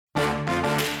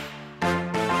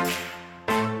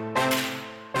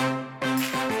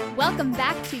Welcome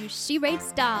back to She Rates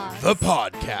Stocks, The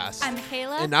podcast. I'm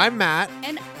Michaela. And I'm Matt.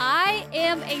 And I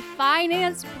am a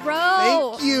finance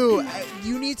bro. Thank you.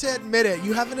 You need to admit it.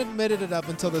 You haven't admitted it up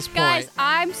until this Guys, point.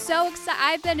 I'm so excited.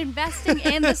 I've been investing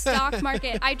in the stock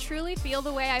market. I truly feel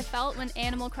the way I felt when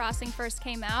Animal Crossing first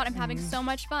came out. I'm having so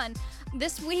much fun.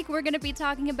 This week, we're going to be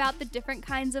talking about the different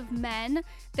kinds of men.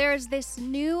 There's this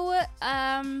new...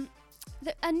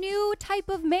 a new type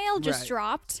of male just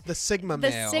dropped. The Sigma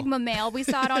The male. Sigma male. We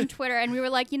saw it on Twitter and we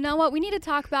were like, you know what? We need to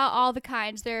talk about all the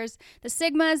kinds. There's the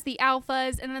Sigmas, the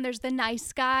Alphas, and then there's the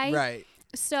nice guy. Right.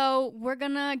 So we're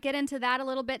going to get into that a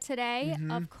little bit today.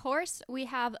 Of course, we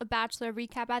have a Bachelor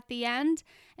recap at the end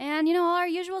and, you know, all our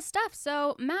usual stuff.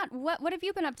 So, Matt, what have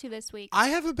you been up to this week? I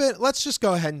haven't been. Let's just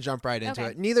go ahead and jump right into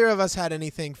Okay. it. Neither of us had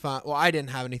anything fun. Well, I didn't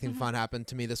have anything fun happen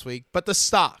to me this week, but the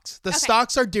stocks. The Okay.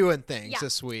 stocks are doing things Yeah.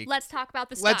 this week. Let's talk about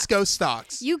the stocks. Let's go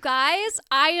stocks. You guys,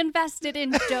 I invested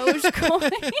in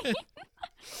Dogecoin.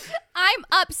 I'm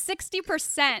up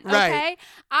 60%, okay? Right.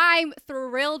 I'm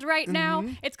thrilled right now.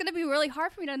 It's going to be really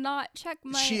hard for me to not check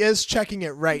my... She is checking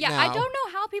it right Yeah, now. I don't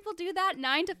know how people do that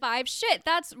 9 to 5 shit.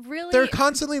 That's really... They're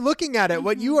constantly looking at it,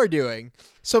 what you are doing.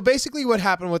 So basically what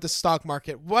happened with the stock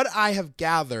market, what I have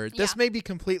gathered, this Yeah. may be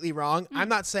completely wrong. I'm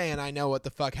not saying I know what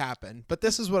the fuck happened, but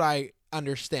this is what I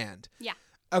understand. Yeah.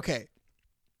 Okay.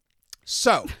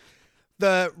 So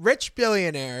the rich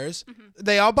billionaires,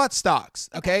 they all bought stocks,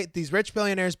 okay? These rich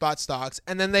billionaires bought stocks,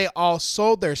 and then they all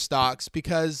sold their stocks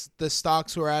because the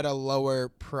stocks were at a lower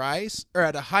price or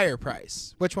at a higher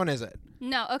price. Which one is it?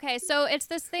 No, okay, so it's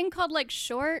this thing called like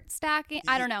short stacking.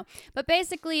 I don't know. But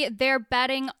basically, they're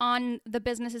betting on the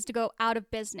businesses to go out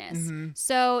of business.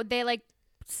 So they like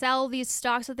sell these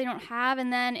stocks that they don't have,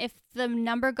 and then if the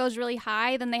number goes really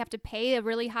high, then they have to pay a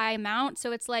really high amount.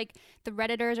 So it's like the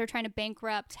Redditors are trying to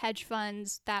bankrupt hedge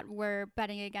funds that were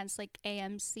betting against like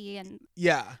AMC and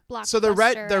Yeah. Blockbuster So the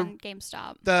and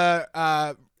GameStop.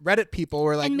 the Reddit people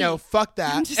were like, And me. no, fuck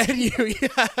that. I'm just And you,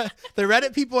 yeah. The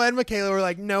Reddit people and Michaela were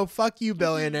like, no, fuck you,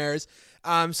 billionaires.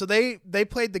 So they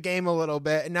played the game a little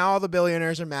bit, and now all the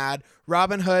billionaires are mad.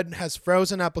 Robinhood has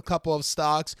frozen up a couple of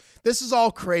stocks. This is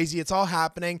all crazy. It's all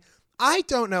happening. I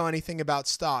don't know anything about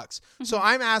stocks. So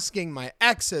I'm asking my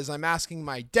exes, I'm asking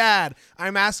my dad,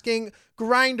 I'm asking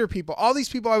Grindr people, all these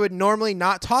people I would normally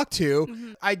not talk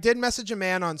to. I did message a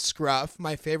man on Scruff,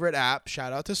 my favorite app.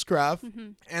 Shout out to Scruff.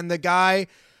 And the guy,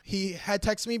 he had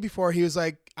texted me before. He was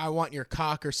like, I want your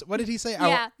cock, or what did he say?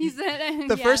 Yeah, he said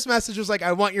The first message was like,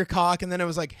 I want your cock. And then it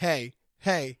was like, hey.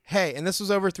 And this was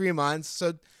over 3 months.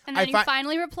 So And then he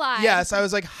finally replied. yes, I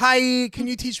was like, hi, can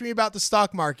you teach me about the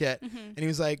stock market? And he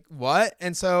was like, what?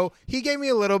 And so he gave me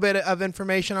a little bit of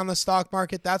information on the stock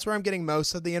market. That's where I'm getting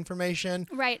most of the information.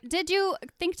 Right. Did you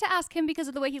think to ask him because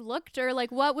of the way he looked, or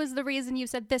like what was the reason you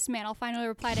said this man? I'll finally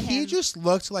reply to him. He just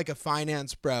looked like a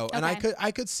finance bro, and Okay.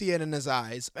 I could see it in his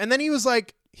eyes. And then he was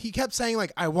like, he kept saying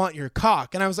like, I want your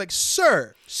cock. And I was like,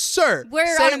 sir,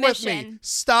 We're say on a it with me. mission.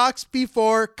 Stocks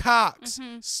before cocks.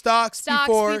 Stocks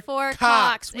before cocks.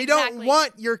 cocks. We Exactly. don't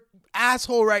want your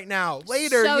asshole right now.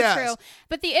 Later, so yes. true.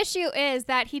 But the issue is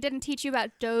that he didn't teach you about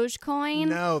Dogecoin.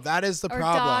 No, that is the Or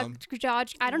problem.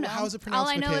 Dodge. I don't know. How is it pronounced,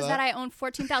 All I know is Michaela? that I own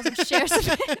 14,000 shares of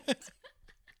it.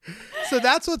 So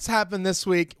that's what's happened this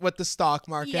week with the stock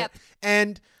market. Yep.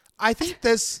 And I think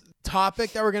this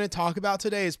topic that we're going to talk about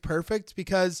today is perfect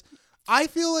because I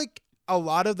feel like a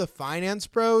lot of the finance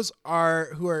bros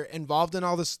who are involved in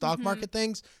all the stock market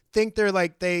things think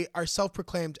they are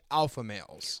self-proclaimed alpha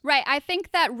males. Right. I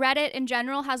think that Reddit in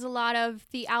general has a lot of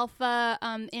the alpha,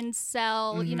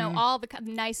 incel, you know, all the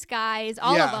nice guys,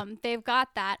 all of Yeah. them. They've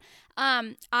got that.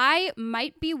 I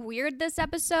might be weird this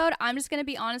episode. I'm just going to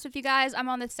be honest with you guys. I'm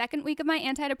on the second week of my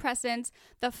antidepressants,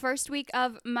 the first week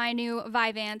of my new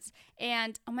Vyvanse,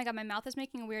 and oh my God, my mouth is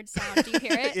making a weird sound. Do you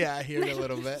hear it? Yeah, I hear it a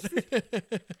little bit.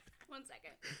 1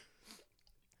 second.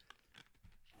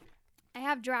 I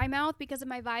have dry mouth because of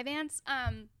my Vyvanse.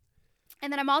 And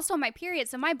then I'm also on my period.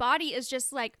 So my body is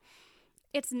just like,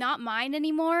 it's not mine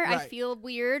anymore. I Right. feel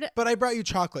weird. But I brought you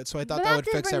chocolate, so I thought But that Matt would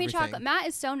did fix bring everything. me chocolate. Matt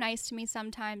is so nice to me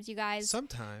sometimes, you guys.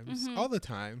 Sometimes. All the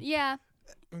time. Yeah.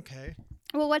 Okay.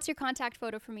 Well, what's your contact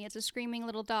photo for me? It's a screaming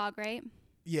little dog, right?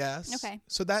 Yes. Okay.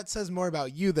 So that says more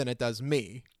about you than it does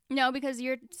me. No, because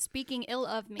you're speaking ill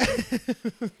of me.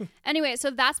 Anyway,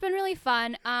 so that's been really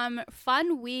fun.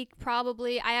 Fun week,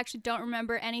 probably. I actually don't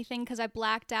remember anything because I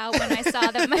blacked out when I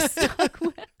saw that my stock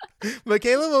went up.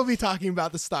 Michaela will be talking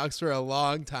about the stocks for a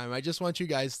long time. I just want you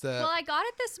guys to. Well, I got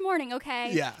it this morning,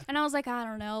 okay? Yeah. And I was like, I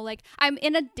don't know. Like, I'm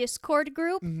in a Discord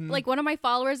group. Like, one of my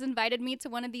followers invited me to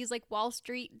one of these, like, Wall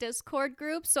Street Discord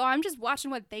groups. So I'm just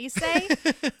watching what they say.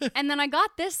 And then I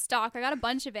got this stock. I got a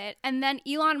bunch of it. And then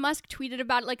Elon Musk tweeted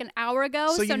about it, like, an hour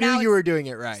ago. So you knew you were doing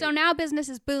it right. So now business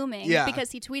is booming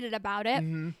because he tweeted about it.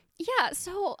 Mm-hmm. Yeah,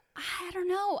 so I don't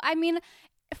know. I mean,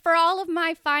 for all of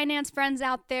my finance friends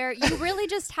out there, you really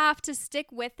just have to stick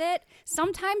with it.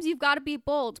 Sometimes you've got to be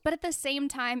bold, but at the same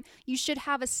time, you should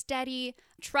have a steady,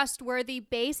 trustworthy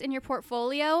base in your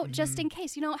portfolio just in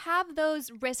case. You don't have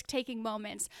those risk-taking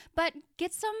moments, but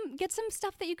get some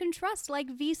stuff that you can trust,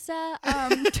 like Visa.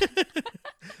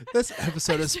 This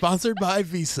episode is sponsored by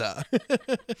Visa.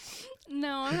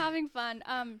 No, I'm having fun.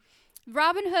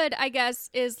 Robinhood, I guess,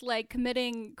 is like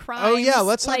committing crimes. Oh yeah,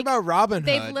 let's talk about Robinhood.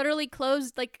 They've literally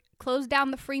closed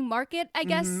down the free market. I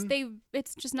guess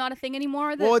it's just not a thing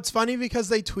anymore. Well, it's funny because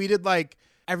they tweeted like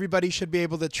everybody should be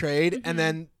able to trade, and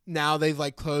then now they've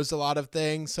like closed a lot of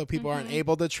things, so people aren't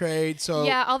able to trade. So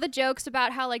yeah, all the jokes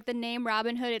about how like the name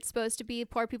Robinhood, it's supposed to be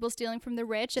poor people stealing from the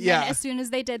rich, and then as soon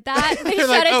as they did that, they shut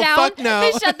like, it down. Fuck no.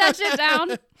 They shut that shit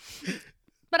down.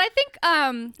 But I think,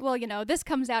 well, you know, this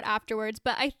comes out afterwards,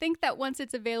 but I think that once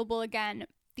it's available again,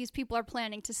 these people are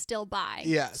planning to still buy.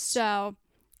 Yes. So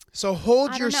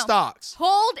hold your stocks.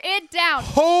 Hold it down.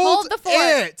 Hold the fort.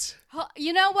 it.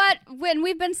 You know what? When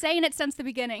we've been saying it since the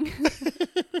beginning.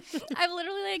 I've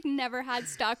literally like never had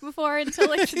stock before until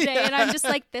like today, and I'm just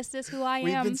like, this is who I am.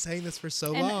 We've been saying this for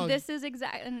so and long. This is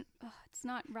exact, and it's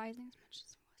not rising as much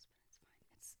as it was, but it's fine.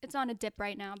 It's on a dip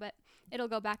right now, but it'll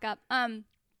go back up.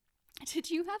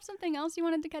 Did you have something else you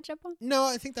wanted to catch up on? No,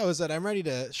 I think that was it. I'm ready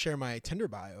to share my Tinder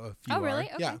bio. If you are. Really?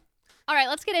 Okay. Yeah. All right,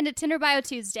 let's get into Tinder Bio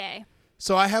Tuesday.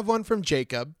 So I have one from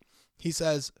Jacob. He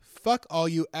says, "Fuck all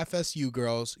you FSU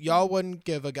girls. Y'all wouldn't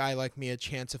give a guy like me a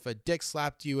chance if a dick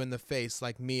slapped you in the face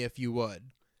like me if you would."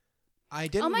 I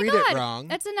didn't read it wrong.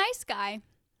 That's a nice guy.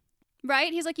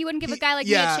 Right? He's like, you wouldn't give a guy like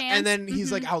me a chance. Yeah, and then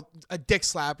he's like, a dick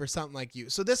slap or something like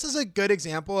you. So this is a good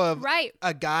example of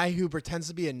a guy who pretends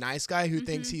to be a nice guy who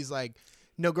thinks he's like,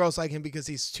 no girls like him because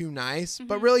he's too nice.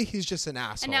 But really, he's just an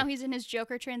asshole. And now he's in his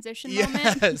Joker transition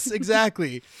moment. Yes,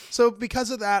 exactly. So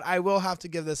because of that, I will have to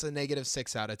give this a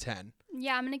 -6 out of 10.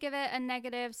 Yeah, I'm going to give it a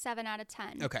 -7 out of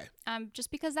 10. Okay.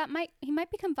 Just because he might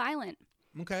become violent.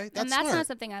 Okay, that's smart. not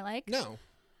something I like. No.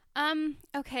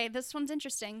 Okay, this one's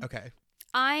interesting. Okay.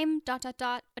 I'm ...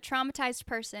 a traumatized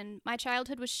person. My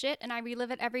childhood was shit and I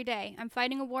relive it every day. I'm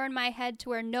fighting a war in my head to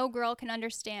where no girl can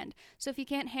understand. So if you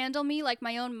can't handle me like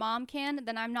my own mom can,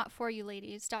 then I'm not for you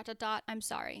ladies. ... I'm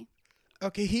sorry.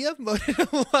 Okay, he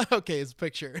uploaded a lot. Okay, his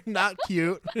picture. Not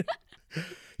cute.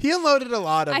 He unloaded a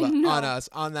lot on us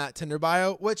on that Tinder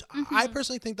bio, which I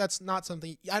personally think that's not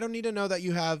something. I don't need to know that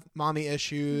you have mommy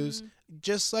issues.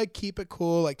 Just like keep it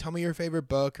cool. Like tell me your favorite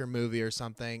book or movie or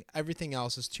something. Everything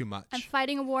else is too much. I'm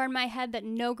fighting a war in my head that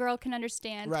no girl can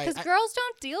understand. Right. Because girls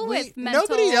don't deal with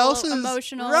mental,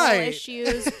 emotional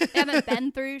issues. They haven't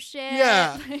been through shit.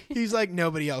 Yeah. He's like,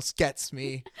 nobody else gets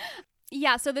me.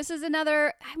 Yeah, so this is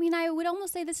another, I mean, I would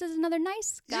almost say this is another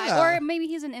nice guy. Yeah. Or maybe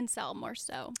he's an incel more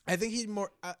so. I think he's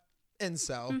more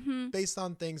incel based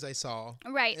on things I saw.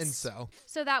 Right. Incel.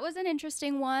 So that was an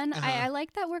interesting one. I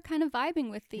like that we're kind of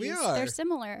vibing with these. We are. They're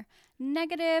similar.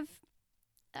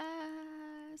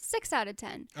 -6 out of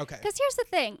 10. Okay. Because here's the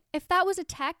thing. If that was a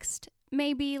text,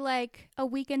 maybe like a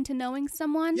week into knowing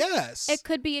someone, yes, it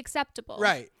could be acceptable.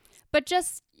 Right. But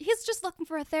he's just looking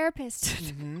for a therapist.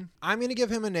 I'm going to give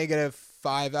him a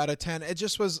 -5 out of 10. It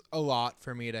just was a lot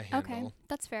for me to handle. Okay,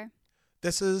 that's fair.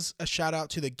 This is a shout out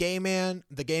to the gay man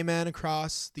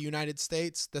across the United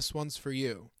States. This one's for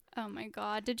you. Oh my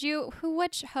God.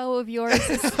 Which hoe of yours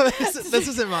is this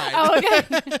isn't mine. Oh, okay.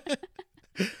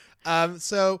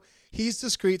 So he's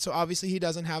discreet, so obviously he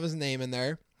doesn't have his name in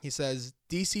there. He says,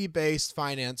 DC-based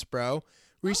finance bro,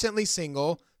 recently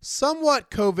single,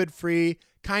 somewhat COVID-free,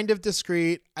 kind of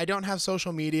discreet, I don't have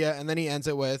social media, and then he ends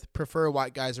it with, prefer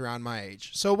white guys around my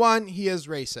age. So 1, he is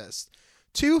racist.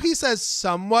 2, he says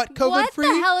somewhat COVID-free.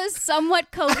 What the hell is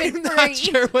somewhat COVID-free? I'm not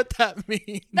sure what that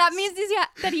means. That means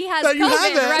that he has that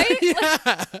COVID, right?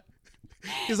 Yeah.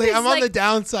 He's like, I'm on the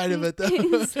downside of it, though.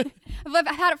 I've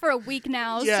had it for a week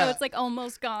now, so it's like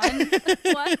almost gone.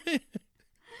 What?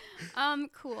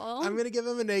 Cool. I'm going to give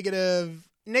him a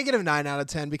 -9 out of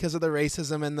 10 because of the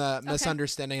racism and the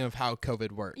misunderstanding of how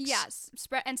COVID works. Yes.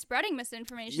 Spreading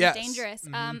misinformation is dangerous.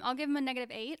 I'll give him a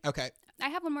 -8. Okay. I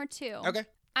have one more too. Okay.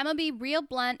 I'm going to be real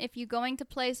blunt. If you going to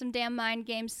play some damn mind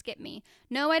games, skip me.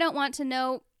 No, I don't want to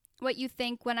know what you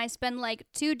think when I spend like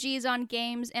 2 G's on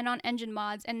games and on engine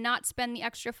mods and not spend the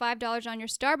extra $5 on your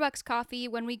Starbucks coffee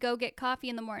when we go get coffee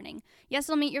in the morning. Yes,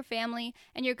 I'll meet your family,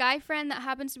 and your guy friend that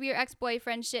happens to be your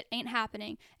ex-boyfriend shit ain't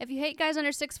happening. If you hate guys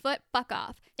under 6 foot, fuck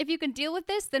off. If you can deal with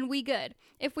this, then we good.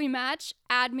 If we match,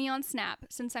 add me on Snap,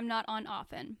 since I'm not on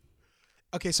often.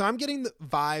 Okay, so I'm getting the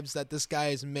vibes that this guy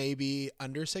is maybe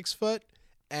under 6 foot,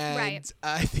 and Right.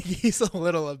 I think he's a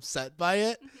little upset by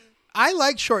it. I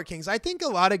like short kings. I think a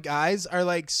lot of guys are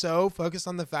like so focused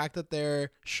on the fact that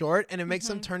they're short, and it makes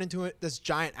them turn into this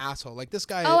giant asshole. Like this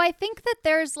guy. Oh, I think that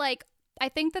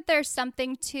there's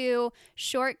something to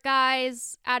short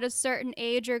guys at a certain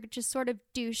age are just sort of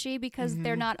douchey because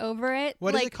they're not over it.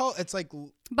 What like, is it called? It's like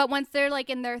But once they're like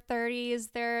in their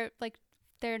 30s, they're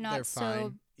not they're so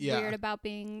fine. Yeah. weird about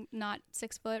being not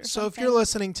 6 foot or So something. if you're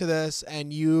listening to this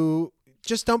and you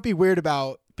just don't be weird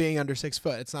about being under 6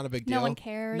 foot, it's not a big deal. No one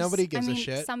cares. Nobody gives I a mean,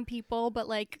 shit. Some people, but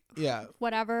like Yeah.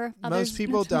 whatever. Most Others,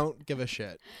 people don't give a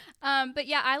shit. But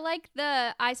yeah,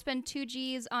 I spend 2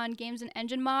 G's on games and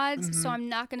engine mods, so I'm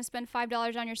not going to spend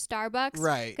 $5 on your Starbucks.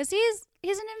 Right. Because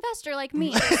he's an investor like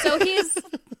me. So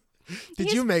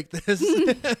Did you make this?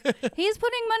 he's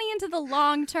putting money into the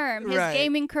long term. His Right.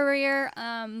 gaming career.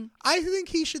 I think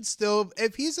he should still,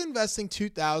 if he's investing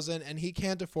 $2,000 and he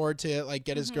can't afford to like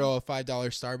get his girl a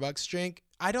 $5 Starbucks drink,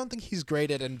 I don't think he's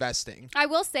great at investing. I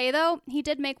will say though, he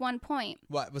did make one point.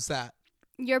 What was that?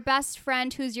 Your best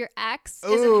friend who's your ex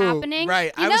Ooh, isn't happening.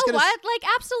 right. You I know was gonna what? Like,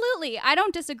 absolutely. I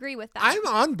don't disagree with that. I'm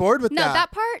on board with no, that.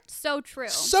 that part, so true.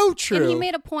 So true. And he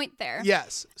made a point there.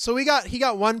 Yes. So he got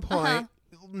 1 point,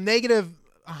 negative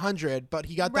 100, but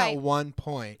he got Right. that 1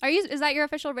 point. Is that your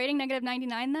official rating, negative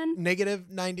 99 then? Negative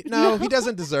 90. No, he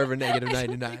doesn't deserve a negative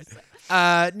 99.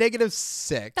 Negative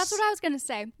 6. That's what I was going to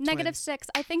say. Negative Twins. 6.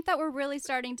 I think that we're really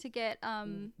starting to get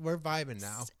We're vibing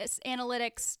now.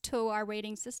 analytics to our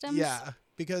rating systems. Yeah,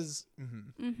 because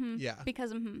yeah.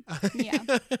 Because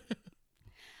yeah.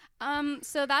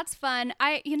 So that's fun.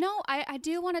 I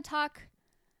do want to talk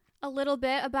a little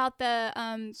bit about the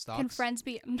can Stocks? friends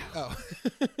be Oh.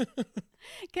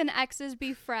 can exes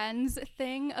be friends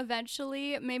thing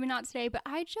eventually. Maybe not today, but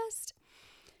I just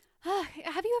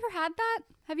have you ever had that?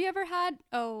 Have you ever had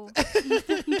oh oh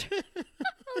you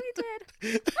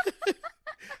did.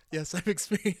 Yes, I've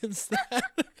experienced that.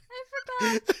 I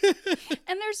forgot.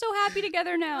 And they're so happy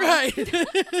together now. Right.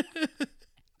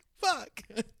 Fuck.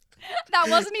 That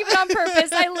wasn't even on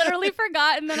purpose. I literally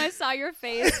forgot, and then I saw your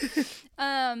face.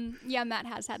 Yeah, Matt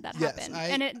has had that Yes, happen,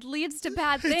 and it leads to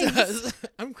bad things. It does.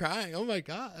 I'm crying. Oh my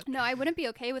God. No, I wouldn't be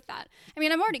okay with that. I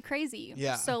mean, I'm already crazy.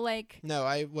 Yeah. So like, No,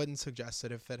 I wouldn't suggest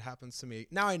it if it happens to me.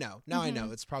 Now I know. Now I know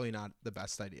it's probably not the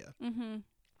best idea.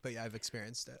 But yeah, I've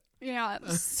experienced it. yeah.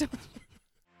 So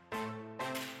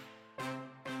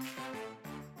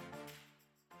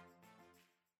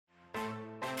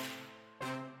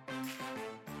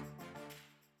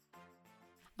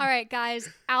all right, guys.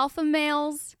 Alpha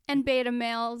males and beta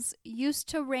males used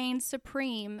to reign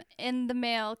supreme in the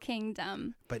male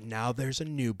kingdom. But now there's a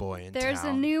new boy in There's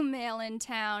town. a new male in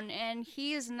town, and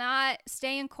he is not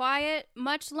staying quiet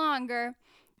much longer.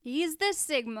 He's the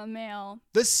Sigma male.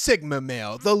 The Sigma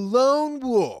male, the lone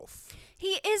wolf.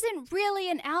 He isn't really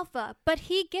an alpha, but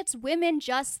he gets women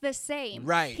just the same.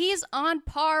 Right. He's on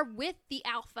par with the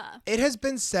alpha. It has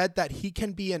been said that he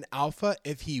can be an alpha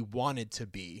if he wanted to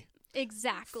be.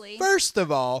 Exactly. First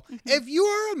of all, if you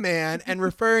are a man and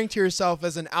referring to yourself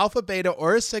as an alpha, beta,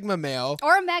 or a Sigma male,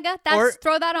 Or Omega.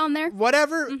 Throw that on there.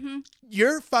 whatever,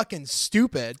 you're fucking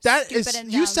stupid. That Stupid is, and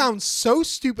you dumb. sound so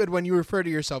stupid when you refer to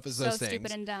yourself as So those things.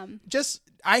 stupid and dumb. Just,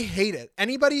 I hate it.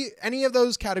 Any of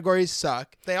those categories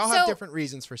suck. They all have So, different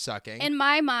reasons for sucking. In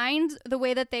my mind, the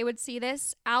way that they would see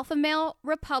this, alpha male,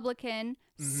 Republican,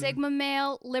 Sigma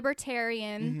male,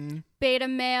 Libertarian, beta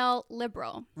male,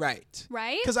 Liberal. Right.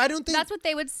 Right? Because I don't think That's what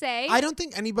they would say. I don't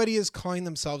think anybody is calling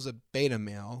themselves a beta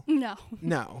male. No.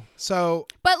 No. So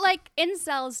But like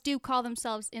incels do call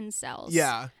themselves incels.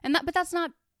 yeah. But that's not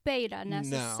beta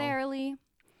necessarily.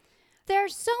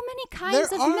 There's so many kinds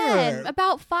There of men. are.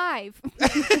 About 5. Which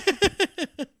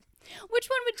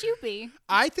one would you be?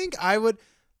 I think I would.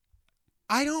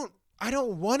 I don't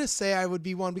want to say I would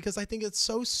be one because I think it's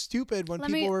so stupid when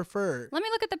Let me- people refer. Let me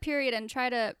look at the period and try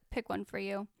to pick one for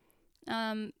you.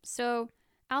 So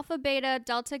alpha, beta,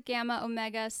 delta, gamma,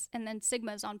 omega, and then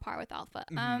sigma is on par with alpha.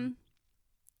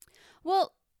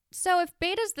 Well, so if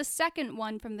beta's the second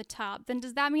one from the top, then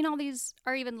does that mean all these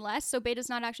are even less? So beta's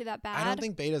not actually that bad? I don't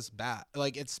think beta's bad.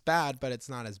 Like it's bad, but it's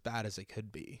not as bad as it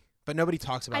could be. but nobody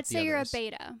talks about I'd the say you're a others.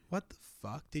 beta. What the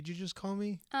fuck did you just call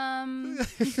me? Um,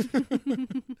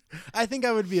 I think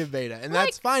I would be a beta, and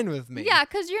that's fine with me. yeah,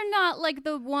 because you're not like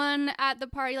the one at the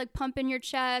party like pumping your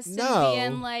chest No.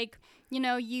 and being like, you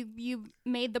know, you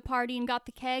made the party and got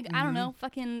the keg. I don't know,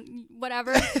 fucking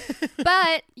whatever.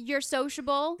 But you're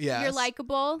sociable. Yes. You're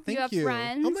likable. Thank you have you.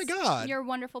 friends. Oh my God. You're a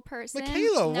wonderful person.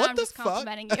 Michaela, now what I'm the just fuck?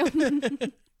 complimenting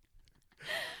you.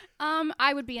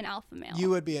 I would be an alpha male. You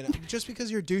would be just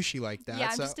because you're douchey like that. Yeah,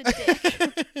 I'm so. just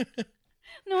a dick.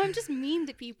 No, I'm just mean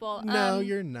to people. No,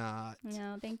 you're not.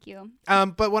 No, thank you.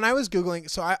 But when I was Googling,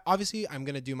 so I'm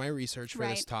going to do my research for this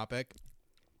Right. topic.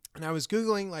 And I was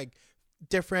Googling like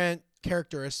different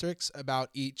characteristics about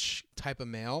each type of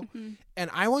male. Mm-hmm. And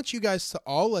I want you guys to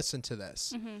all listen to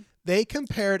this. Mm-hmm. They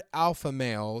compared alpha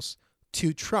males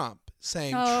to Trump,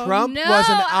 saying Oh, Trump no. was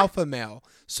an alpha male.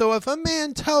 So if a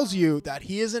man tells you that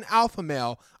he is an alpha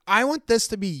male, I want this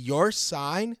to be your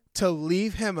sign to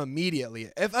leave him immediately.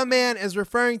 If a man is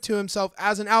referring to himself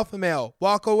as an alpha male,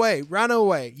 walk away, run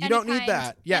away. You Any don't need kind.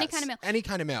 that. Yes. Any kind of male. Any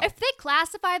kind of male. If they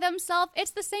classify themselves,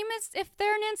 it's the same as if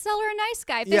they're an incel or a nice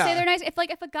guy. If they Yeah. say they're nice,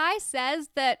 if a guy says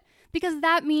that, because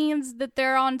that means that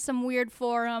they're on some weird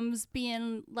forums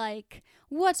being like,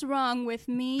 what's wrong with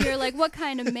me? You're like, what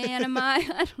kind of man am I?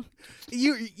 I don't,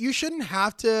 You shouldn't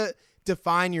have to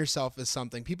define yourself as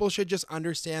something. People should just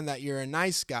understand that you're a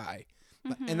nice guy.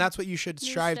 And that's what you should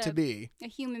You're strive just to be. a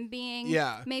human being.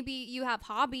 Yeah. Maybe you have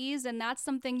hobbies, and that's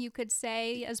something you could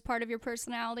say as part of your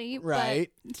personality. but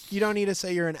Right. You don't need to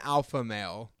say you're an alpha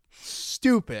male.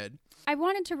 Stupid. I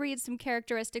wanted to read some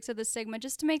characteristics of the Sigma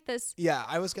just to make this. Yeah,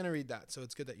 I was going to read that, so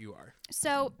it's good that you are.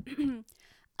 So,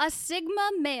 a Sigma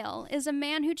male is a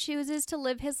man who chooses to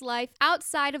live his life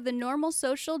outside of the normal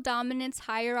social dominance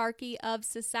hierarchy of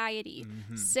society.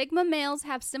 Sigma males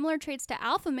have similar traits to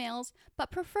alpha males,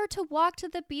 but prefer to walk to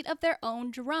the beat of their own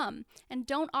drum and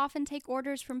don't often take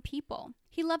orders from people.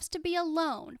 He loves to be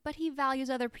alone, but he values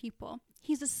other people.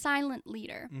 He's a silent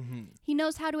leader. He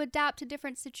knows how to adapt to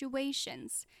different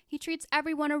situations. He treats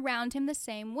everyone around him the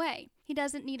same way. He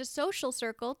doesn't need a social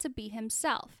circle to be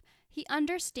himself. He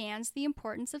understands the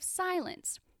importance of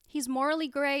silence. He's morally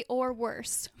gray or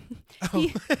worse.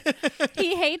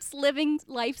 He hates living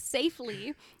life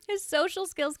safely. His social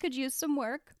skills could use some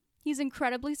work. He's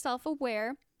incredibly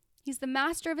self-aware. He's the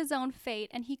master of his own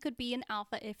fate, and he could be an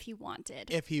alpha if he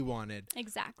wanted. If he wanted.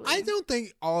 Exactly. I don't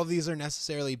think all of these are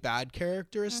necessarily bad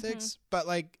characteristics, but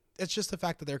like it's just the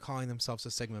fact that they're calling themselves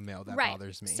a Sigma male that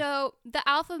bothers me. So the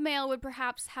alpha male would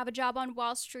perhaps have a job on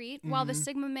Wall Street, while the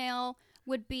Sigma male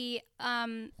would be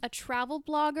a travel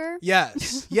blogger.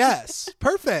 Yes, yes,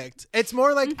 perfect. It's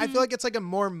more like I feel like it's like a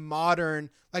more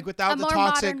modern, like without A the more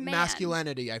toxic modern man.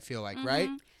 masculinity. I feel like, right?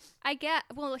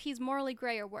 Well, he's morally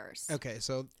gray or worse. Okay,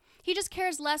 so He just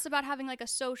cares less about having like a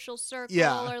social circle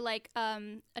Yeah. or like a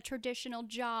traditional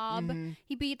job.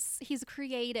 He's a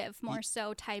creative more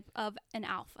so type of an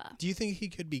alpha. do you think he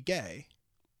could be gay?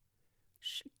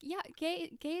 Yeah,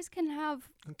 gays can have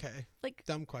Okay, like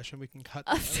dumb question. We can cut.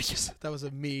 That. That was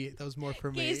that was more for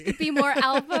gays me. could be more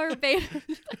alpha or beta.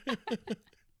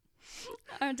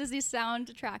 Does he sound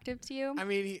attractive to you? I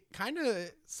mean, kind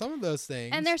of some of those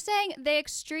things. And they're saying the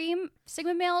extreme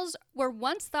Sigma males were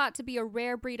once thought to be a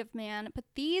rare breed of man, but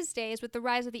these days, with the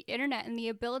rise of the internet and the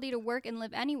ability to work and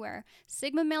live anywhere,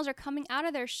 Sigma males are coming out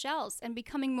of their shells and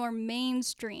becoming more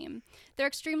mainstream. They're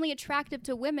extremely attractive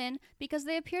to women because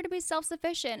they appear to be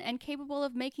self-sufficient and capable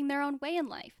of making their own way in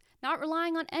life, not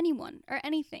relying on anyone or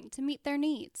anything to meet their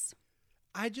needs.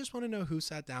 I just want to know who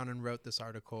sat down and wrote this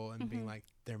article and being like,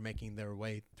 they're making their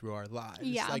way through our lives.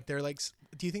 Yeah. Like, they're like,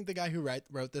 do you think the guy who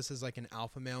wrote this is like an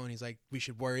alpha male and he's like, we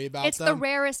should worry about It's them? the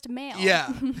rarest male.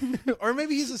 Yeah. Or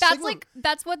maybe he's a That's Sigma.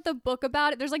 that's what the book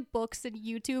about it. There's like books and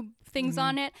YouTube things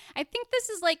on it. I think this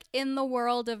is like in the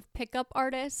world of pickup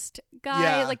artist guys,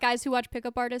 Yeah. like guys who watch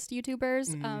pickup artist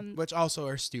YouTubers. Which also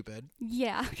are stupid.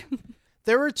 Yeah.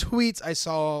 There were tweets I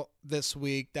saw this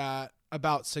week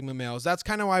about Sigma males. That's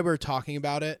kind of why we're talking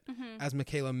about it, as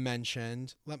Michaela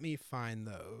mentioned. Let me find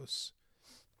those.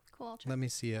 Cool. Let me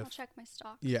see I'll if... check my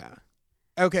stock. Yeah.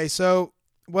 Okay, so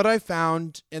what I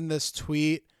found in this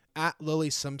tweet, at Lily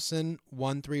Simpson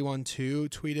 1312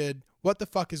 tweeted, "What the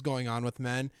fuck is going on with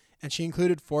men?" And she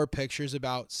included 4 pictures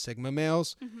about Sigma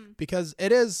males because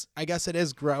I guess it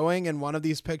is growing. And one of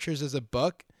these pictures is a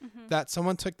book that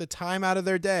someone took the time out of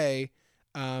their day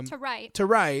To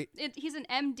write. He's an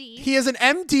MD. He is an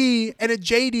MD and a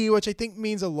JD, which I think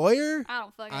means a lawyer.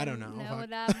 I don't know. what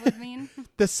that would mean.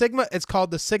 It's called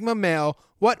The Sigma Male,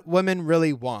 What Women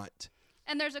Really Want.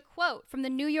 And there's a quote from the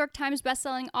New York Times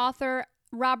bestselling author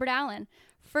Robert Allen.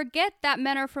 Forget that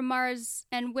men are from Mars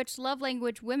and which love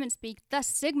language women speak. The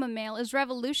Sigma male is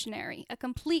revolutionary, a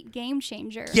complete game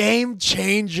changer. Game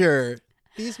changer.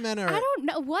 These men are... I don't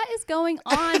know. What is going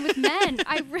on with men?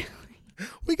 I really...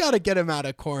 We got to get them out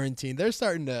of quarantine. They're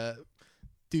starting to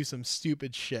do some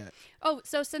stupid shit. Oh,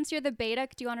 so since you're the beta,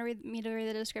 do you want to read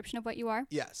the description of what you are?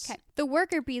 Yes. Okay. The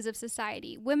worker bees of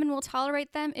society. Women will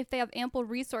tolerate them if they have ample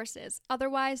resources.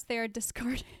 Otherwise, they are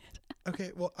discarded.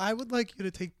 Okay, well, I would like you to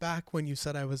take back when you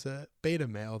said I was a beta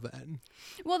male then.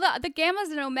 Well, the gammas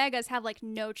and omegas have like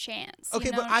no chance. Okay,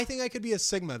 you know? but I think I could be a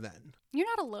Sigma then. You're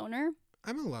not a loner.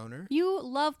 I'm a loner. You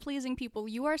love pleasing people.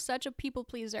 You are such a people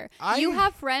pleaser. I- You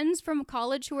have friends from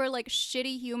college who are like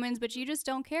shitty humans, but you just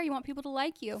don't care. You want people to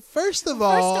like you. First of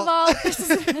all, this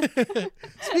is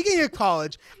speaking of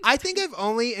college, I think I've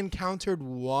only encountered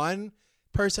one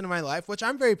person in my life, which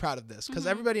I'm very proud of this because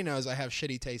everybody knows I have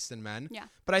shitty taste in men. Yeah.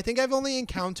 But I think I've only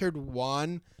encountered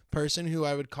one person who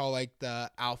I would call like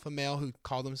the alpha male who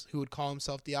would call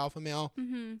himself the alpha male.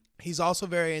 Mm-hmm. He's also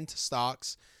very into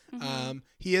stocks.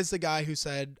 He is the guy who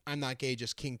said, "I'm not gay,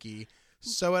 just kinky."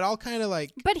 So it all kind of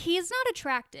like... But he's not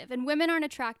attractive, and women aren't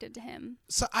attracted to him.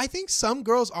 So I think some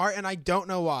girls are, and I don't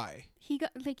know why. He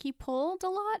pulled a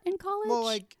lot in college. Well,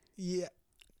 like, yeah,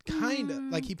 kind of.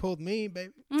 Like he pulled me,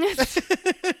 baby.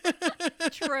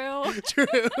 True. True.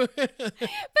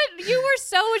 But you were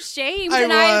so ashamed, I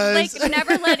and I was. like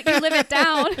never let you live it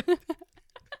down.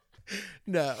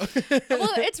 No. Well,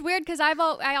 it's weird because I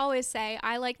always say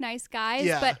I like nice guys,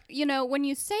 Yeah. but you know when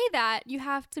you say that, you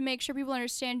have to make sure people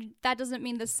understand that doesn't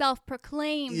mean the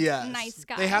self-proclaimed Yes. nice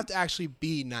guy. They have to actually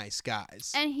be nice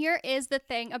guys. And here is the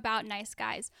thing about nice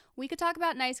guys. We could talk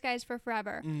about nice guys for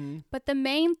forever, Mm-hmm. but the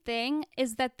main thing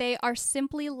is that they are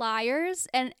simply liars,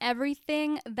 and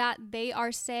everything that they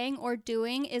are saying or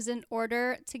doing is in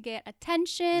order to get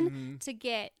attention, to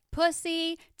get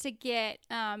pussy, to get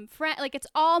friend. Like it's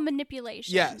all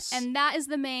manipulation. Yes. And that is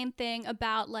the main thing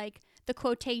about like the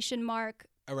quotation mark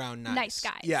Around nice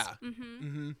guys. Yeah.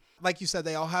 Mm-hmm. Like you said,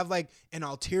 they all have like an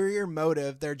ulterior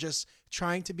motive. They're just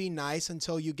trying to be nice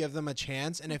until you give them a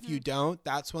chance. And if you don't,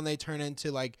 that's when they turn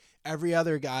into like every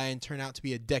other guy and turn out to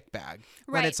be a dickbag.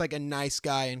 When Right. it's like a nice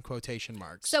guy in quotation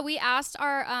marks. So we asked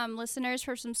our listeners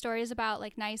for some stories about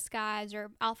like nice guys or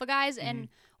alpha guys, and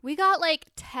we got like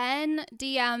 10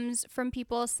 DMs from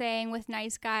people saying with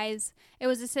nice guys, it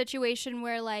was a situation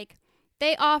where like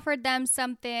they offered them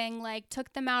something, like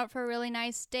took them out for a really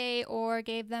nice date or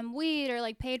gave them weed or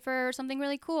like paid for something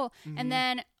really cool, and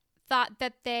then thought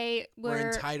that they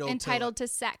were entitled to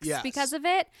sex Yes. because of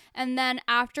it, and then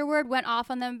afterward went off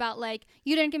on them about like,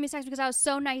 you didn't give me sex because I was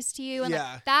so nice to you, and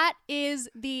Yeah. like, that is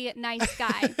the nice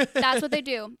guy. That's what they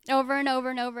do over and over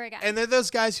and over again. And they're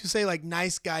those guys who say like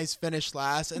nice guys finish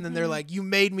last, and then they're like, you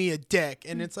made me a dick.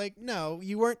 And it's like, no,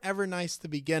 you weren't ever nice to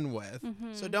begin with.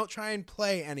 So don't try and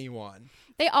play anyone.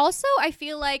 They also, I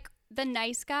feel like the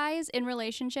nice guys in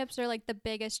relationships are like the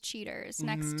biggest cheaters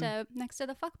next to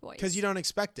the fuckboys. Because you don't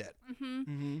expect it.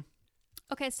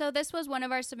 Okay, so this was one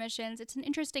of our submissions. It's an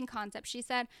interesting concept. She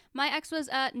said, my ex was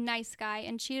a nice guy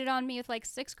and cheated on me with like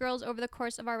 6 girls over the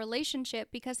course of our relationship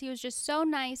because he was just so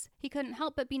nice. He couldn't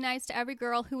help but be nice to every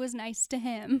girl who was nice to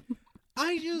him.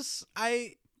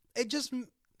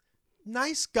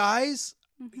 Nice guys,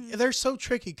 they're so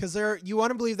tricky because you want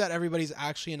to believe that everybody's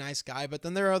actually a nice guy, but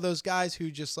then there are those guys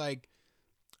who just like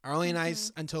are only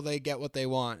nice until they get what they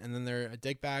want, and then they're a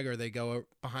dickbag, or they go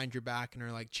behind your back and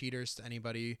are like cheaters to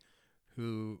anybody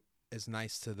who is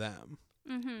nice to them.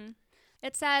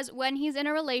 It says, when he's in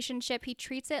a relationship, he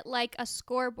treats it like a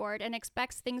scoreboard and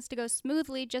expects things to go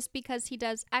smoothly just because he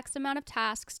does X amount of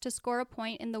tasks to score a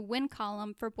point in the win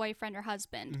column for boyfriend or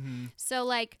husband. So,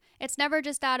 like, it's never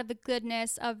just out of the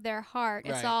goodness of their heart.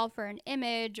 It's Right. all for an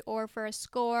image or for a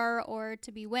score or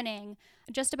to be winning.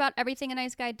 Just about everything a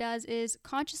nice guy does is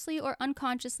consciously or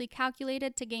unconsciously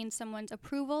calculated to gain someone's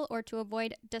approval or to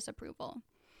avoid disapproval.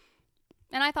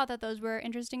 And I thought that those were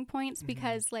interesting points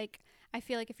because, like, I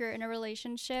feel like if you're in a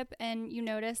relationship and you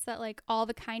notice that, like, all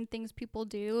the kind things people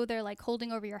do, they're, like,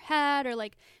 holding over your head or,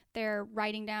 like, they're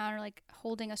writing down or, like,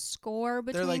 holding a score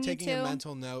between They're like you taking two. a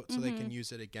mental note so they can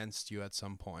use it against you at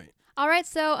some point. All right,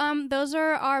 so those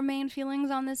are our main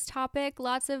feelings on this topic.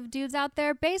 Lots of dudes out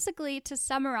there. Basically, to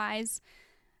summarize,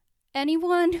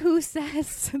 anyone who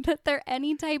says that they're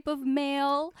any type of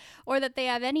male or that they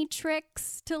have any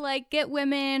tricks to like get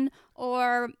women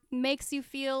or makes you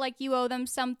feel like you owe them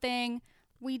something,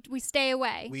 we stay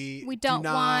away. We don't do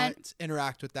not want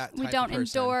interact with that type we don't of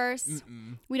person. endorse.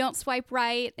 We don't swipe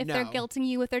right if they're No. guilting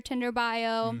you with their Tinder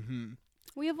bio.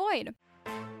 We avoid.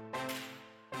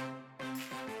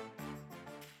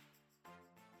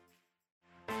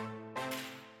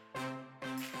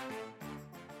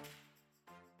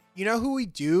 You know who we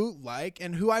do like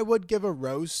and who I would give a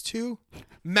rose to?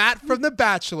 Matt from The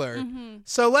Bachelor. Mm-hmm.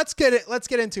 So let's get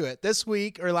into it. This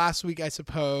week or last week, I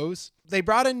suppose, they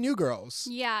brought in new girls.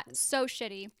 Yeah, so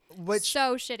shitty. Which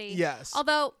so shitty. Yes.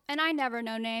 Although, and I never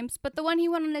know names, but the one he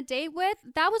went on a date with,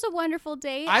 that was a wonderful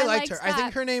date. I liked her. that. I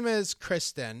think her name is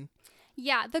Kristen.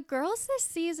 Yeah, the girls this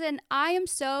season, I am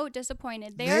so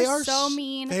disappointed. They are so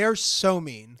mean. They are so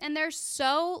mean. And they're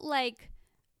so, like,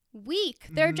 weak.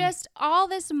 They're just all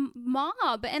this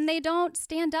mob, and they don't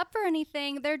stand up for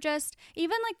anything. They're just,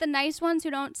 even, like, the nice ones who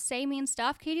don't say mean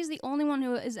stuff. Katie's the only one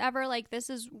who is ever like, this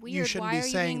is weird. You shouldn't Why be are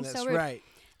saying you being this, so rude? right.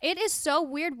 It is so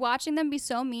weird watching them be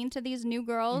so mean to these new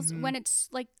girls when it's,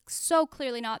 like, so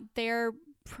clearly not their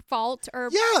fault or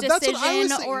decision, that's what I was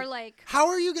saying. or like, how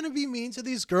are you going to be mean to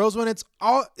these girls when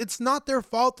it's not their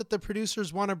fault that the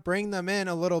producers want to bring them in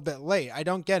a little bit late? I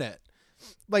don't get it.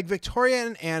 Like, Victoria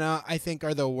and Anna, I think,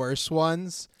 are the worst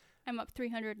ones. I'm up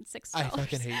 $306. I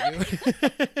fucking hate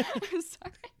you. I'm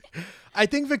sorry. I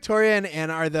think Victoria and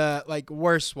Anna are the, like,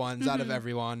 worst ones out of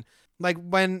everyone. Like,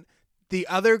 when the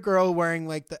other girl wearing,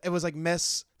 like, it was like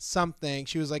Miss something,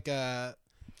 she was like a,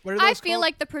 what are those I feel called?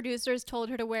 like the producers told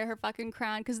her to wear her fucking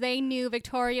crown because they knew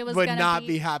Victoria was would gonna not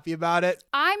be happy about it.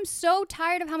 I'm so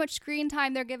tired of how much screen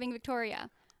time they're giving Victoria.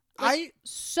 Like,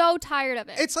 so tired of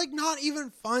it. It's like not even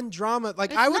fun drama.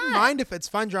 Like, It's I wouldn't not. mind if it's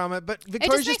fun drama, but it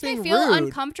Victoria's just makes being me feel rude.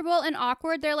 uncomfortable and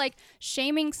awkward. They're like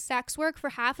shaming sex work for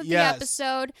half of the Yes.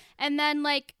 episode, and then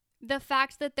like the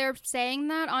fact that they're saying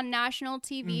that on national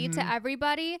TV to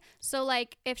everybody. So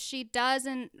like if she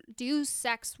doesn't do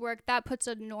sex work, that puts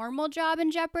a normal job in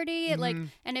jeopardy. Like,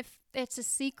 and if it's a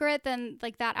secret, then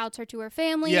like that outs her to her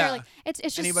family. Yeah. Or, like it's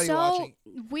just Anybody so watching.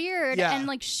 weird Yeah. and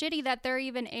like shitty that they're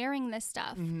even airing this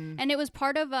stuff. And it was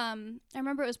part of I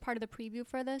remember it was part of the preview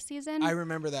for this season. I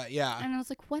remember that, yeah. And I was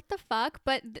like, what the fuck?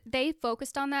 But they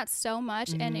focused on that so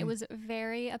much, and it was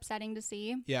very upsetting to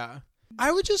see. Yeah.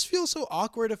 I would just feel so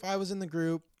awkward if I was in the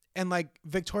group and like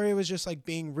Victoria was just like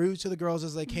being rude to the girls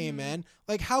as they came in.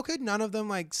 Like, how could none of them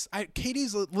like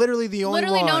Katie's literally the only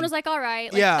Literally, one. no one was like, all right,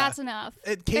 like, Yeah. that's enough.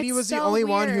 Katie It's was the so only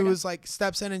one who weird. was like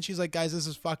steps in and she's like, guys, this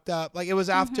is fucked up. Like, it was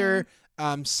after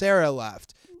Sarah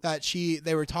left that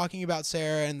they were talking about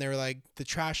Sarah and they were like, the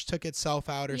trash took itself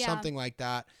out or Yeah. something like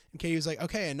that. And Katie was like,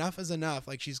 okay, enough is enough.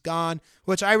 Like, she's gone,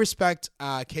 which I respect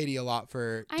Katie a lot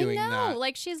for doing I know, that.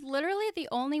 like she's literally the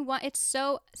only one. It's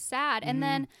so sad. And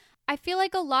then I feel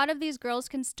like a lot of these girls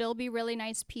can still be really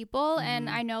nice people, and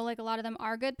I know like a lot of them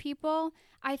are good people.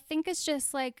 I think it's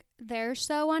just like they're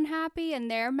so unhappy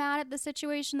and they're mad at the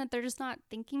situation that they're just not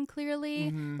thinking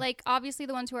clearly. Like obviously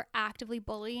the ones who are actively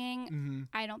bullying,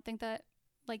 I don't think that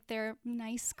like they're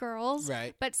nice girls.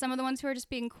 Right. But some of the ones who are just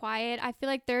being quiet, I feel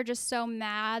like they're just so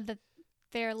mad that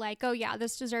they're like, oh yeah,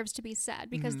 this deserves to be said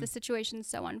because the situation's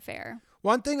so unfair.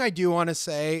 One thing I do want to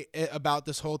say about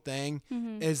this whole thing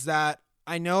is that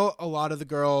I know a lot of the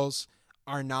girls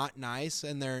are not nice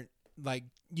and they're like,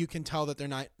 you can tell that they're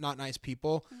not nice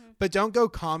people, but don't go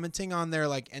commenting on their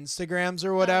like Instagrams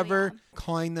or whatever,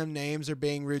 calling them names or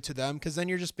being rude to them, because then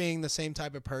you're just being the same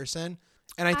type of person.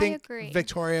 And I think agree.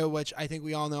 Victoria, which I think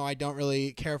we all know, I don't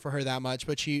really care for her that much,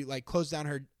 but she like closed down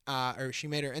her or she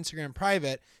made her Instagram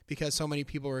private because so many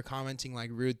people were commenting like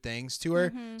rude things to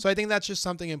her. So I think that's just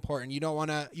something important. You want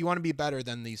to be better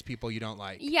than these people you don't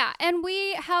like. Yeah, and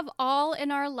we have all in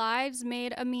our lives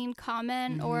made a mean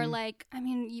comment or like, I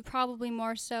mean, you probably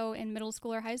more so in middle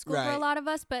school or high school for a Right. lot of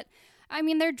us, but I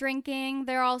mean, they're drinking.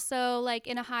 They're also like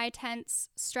in a high tense,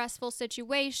 stressful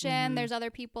situation. There's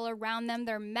other people around them.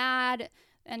 They're mad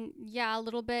and yeah, a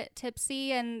little bit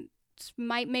tipsy and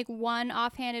might make one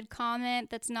offhanded comment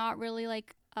that's not really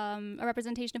like a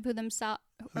representation of who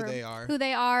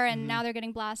they are, and now they're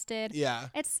getting blasted. Yeah.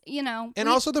 It's, you know, And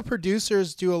also the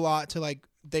producers do a lot to like,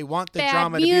 they want the they add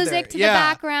drama to be there. music to the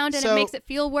background and it makes it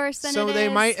feel worse than so it they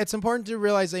is. it's important to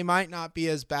realize they might not be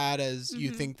as bad as you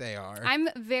think they are. I'm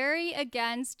very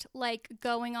against like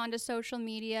going onto social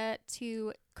media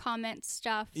to comment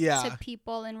stuff to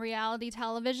people in reality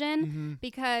television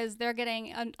because they're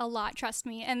getting a lot, trust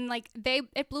me. And like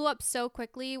it blew up so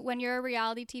quickly when you're a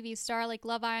reality TV star like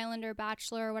Love Island or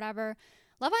Bachelor or whatever.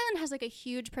 Love Island has like a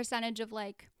huge percentage of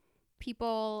like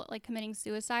people like committing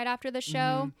suicide after the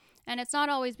show, and it's not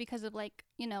always because of like,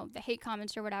 you know, the hate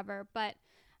comments or whatever, but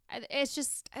it's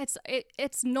just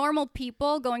it's normal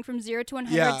people going from 0 to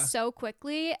 100 so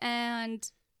quickly,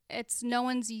 and it's no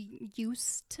one's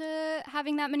used to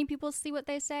having that many people see what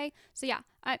they say. So yeah,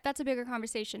 that's a bigger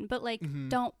conversation, but like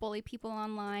don't bully people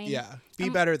online. Yeah, be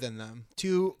better than them.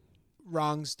 To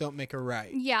wrongs don't make a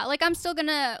right. Yeah, like I'm still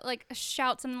gonna like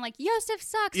shout something like Yosef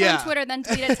sucks Yeah. on Twitter, then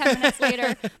tweet it 10 minutes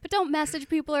later. But don't message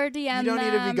people or DM You don't need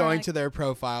to be them, going or, to their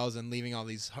profiles and leaving all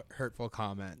these hurtful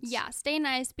comments. Yeah, stay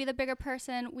nice, be the bigger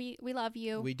person. We love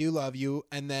you. We do love you.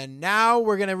 And then now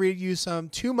we're going to read you some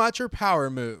too much or power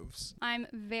moves. I'm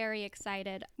very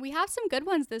excited. We have some good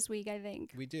ones this week, I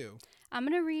think. We do. I'm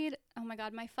going to read, oh my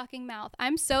God, my fucking mouth.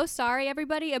 I'm so sorry,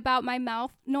 everybody, about my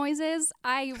mouth noises.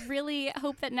 I really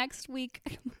hope that next week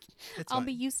It's I'll fine.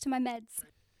 be used to my meds.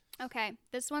 Okay,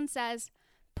 this one says,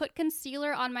 put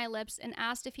concealer on my lips and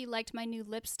asked if he liked my new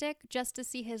lipstick just to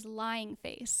see his lying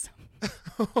face.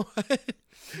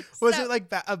 Was So- it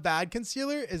like a bad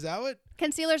concealer? Is that what?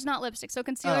 Concealer's not lipstick, so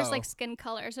concealer's Oh. like skin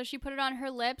color. So she put it on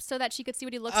her lips so that she could see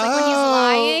what he looks like when he's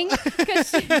lying,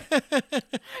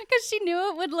 because she knew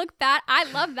it would look bad. I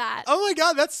love that. Oh my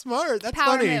God, that's smart. That's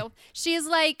Power funny. move. She's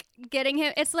like getting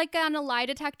him. It's like on a lie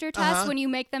detector test Uh-huh. when you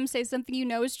make them say something you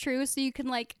know is true, so you can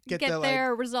like Get get the,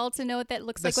 their results and know what that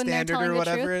looks The like when they're standard telling or the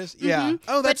whatever truth. is. Yeah. Mhm.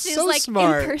 Oh, that's but she's so like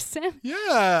smart. in person,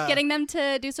 Yeah. getting them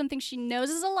to do something she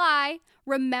knows is a lie,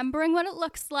 remembering what it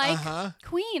looks like. Uh-huh.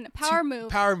 Queen, power move.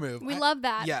 Power move. We love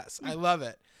that. Yes, I love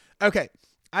it. Okay,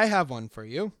 I have one for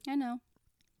you. I know.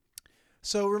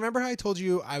 So remember how I told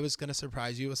you I was going to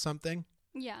surprise you with something?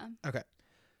 Yeah. Okay.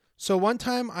 So one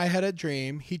time I had a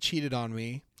dream. He cheated on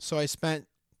me. So I spent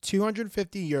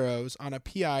 250 euros on a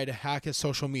PI to hack his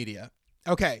social media.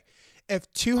 Okay.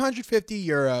 If 250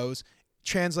 euros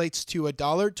translates to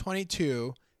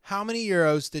 $1.22, how many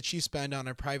euros did she spend on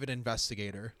a private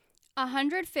investigator?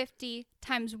 150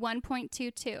 times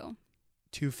 1.22.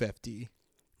 250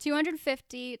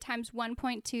 250 times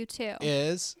 1.22.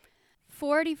 is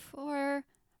 44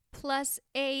 plus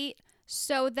 8.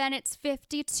 So then it's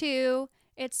 52.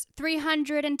 It's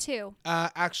 302.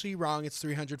 actually wrong. It's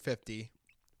 350.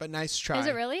 But nice try. Is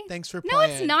it really? Thanks for No,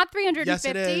 playing. it's not 350. Yes,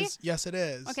 it is. Yes, it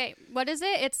is. Okay, what is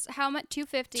it? It's how much?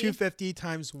 250. 250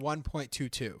 times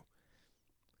 1.22.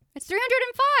 It's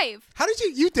 305. How did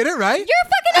you did it right? You're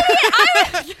a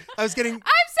fucking idiot. I was getting I'm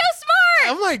so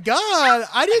smart. Oh my God.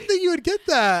 I didn't think you would get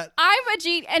that. I'm a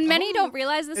G, and many Oh, don't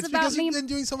realize this It's about because me. you've been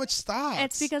doing so much stocks.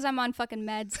 It's because I'm on fucking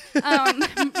meds.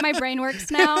 My brain works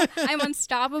now. I'm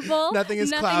unstoppable. Nothing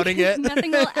is clouding it.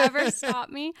 Nothing will ever stop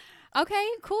me. Okay,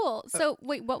 cool. So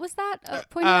wait, what was that?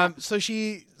 Point out? So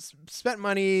she spent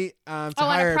money to on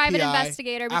hire a private PI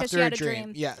investigator because after she had a dream.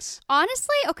 dream. Yes.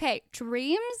 Honestly, okay,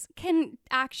 dreams can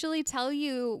actually tell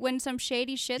you when some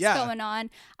shady shit's Yeah. going on.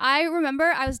 I remember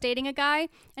I was dating a guy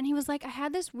and he was like, I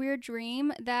had this weird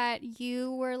dream that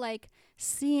you were like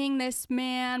seeing this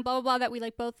man, blah, blah, blah, that we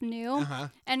like both knew. Uh-huh.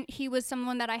 And he was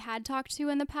someone that I had talked to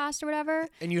in the past or whatever.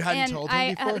 And you hadn't and told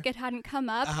him before? like, it hadn't come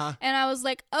up. Uh-huh. And I was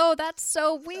like, oh, that's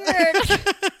so weird. Or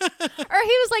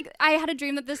he was like, I had a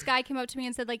dream that this guy came up to me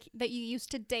and said like that you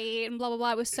used to date and blah, blah,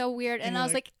 blah. It was so weird. And I you're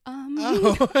was like, like,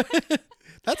 Oh.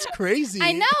 That's crazy.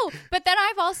 I know, but then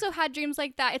I've also had dreams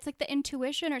like that. It's like the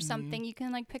intuition or something. You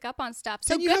can like pick up on stuff.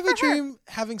 So Didn't you good have for a dream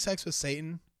having sex with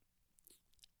Satan?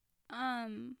 her.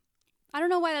 I don't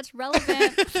know why that's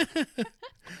relevant. All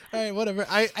right, whatever.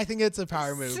 I think it's a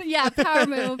power move. So, yeah, power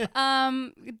move.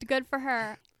 Good for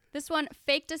her. This one,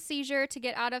 faked a seizure to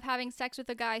get out of having sex with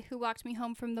a guy who walked me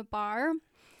home from the bar.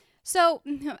 So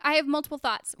I have multiple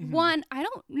thoughts. One, I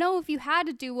don't know if you had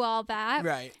to do all that,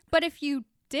 Right. but if you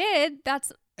did,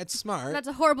 that's It's smart.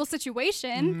 a horrible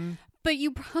situation. But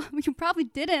you probably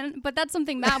didn't. But that's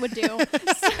something Matt would do.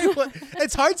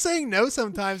 It's hard saying no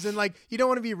sometimes, and like you don't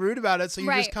want to be rude about it, so you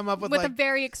right. just come up with a like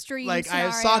very extreme I have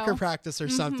scenario. soccer practice or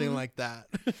something like that.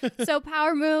 So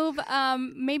power move.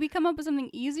 Maybe come up with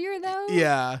something easier though.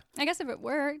 Yeah. I guess if it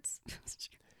works.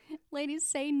 Ladies,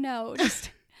 say no. Just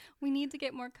we need to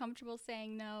get more comfortable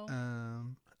saying no.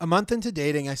 A month into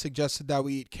dating, I suggested that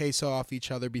we eat queso off each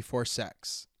other before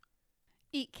sex.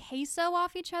 Eat queso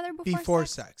off each other Before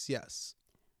sex, yes.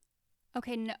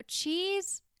 Okay, no.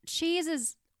 Cheese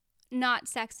is not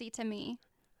sexy to me.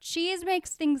 Cheese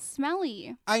makes things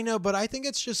smelly. I know, but I think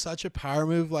it's just such a power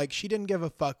move. Like, she didn't give a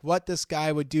fuck what this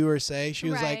guy would do or say. She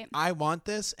was like, Right. I want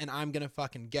this, and I'm going to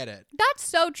fucking get it. That's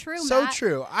so true, So Matt.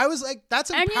 true. I was like, that's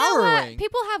And you know what? empowering.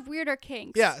 People have weirder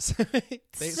kinks. Yes.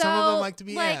 Some of them like to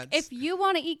be like, ants. if you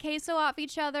want to eat queso off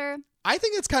each other, I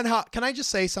think it's kind of hot. Can I just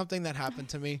say something that happened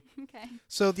to me? okay.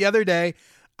 So the other day,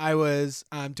 I was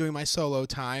doing my solo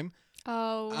time.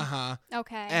 Oh,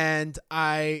 okay. And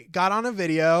I got on a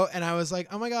video, and I was like,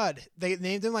 oh my God, they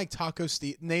named him like Taco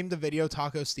Steve, named the video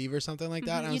Taco Steve or something like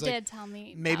that. And I you was did like, tell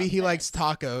me. maybe about he this. likes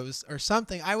tacos or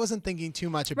something. I wasn't thinking too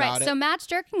much about Right, it. so Matt's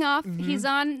jerking off. He's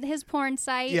on his porn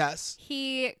site. Yes.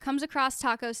 He comes across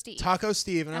Taco Steve. Taco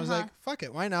Steve. And I was Uh-huh. like, fuck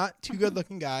it. Why not? Two good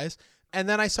looking guys. And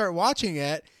then I start watching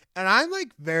it. And I'm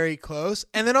like very close.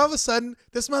 And then all of a sudden,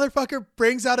 this motherfucker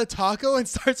brings out a taco and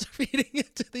starts feeding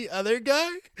it to the other guy.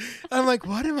 I'm like,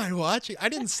 what am I watching? I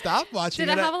didn't stop watching it.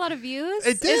 Did it have a lot of views?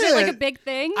 It did. Is it like a big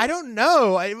thing? I don't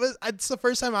know. It's the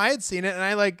first time I had seen it. And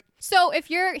I like. So if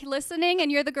you're listening and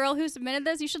you're the girl who submitted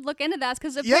this, you should look into that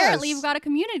because apparently you've got a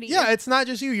community. Yeah, it's not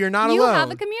just you. You're not alone. You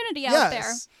have a community out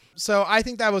there. So I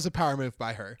think that was a power move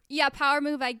by her. Yeah, power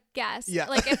move, I guess. Yeah.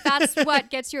 Like if that's what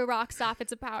gets your rocks off,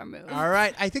 it's a power move. All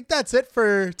right. I think that's it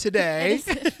for today.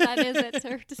 That is it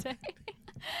for today.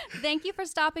 Thank you for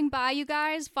stopping by, you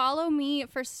guys. Follow me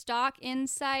for stock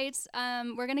insights.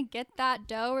 We're going to get that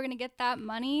dough. We're going to get that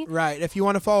money. Right. If you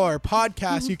want to follow our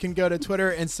podcast, you can go to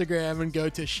Twitter, Instagram, and go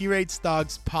to She Rates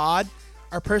Dogs Pod.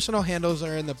 Our personal handles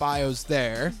are in the bios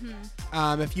there.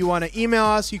 If you want to email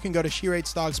us, you can go to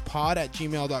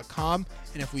sheratesdogspod@gmail.com.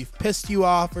 And if we've pissed you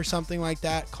off or something like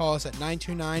that, call us at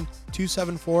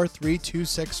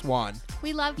 929-274-3261.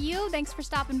 We love you. Thanks for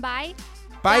stopping by.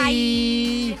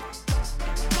 Bye. Bye.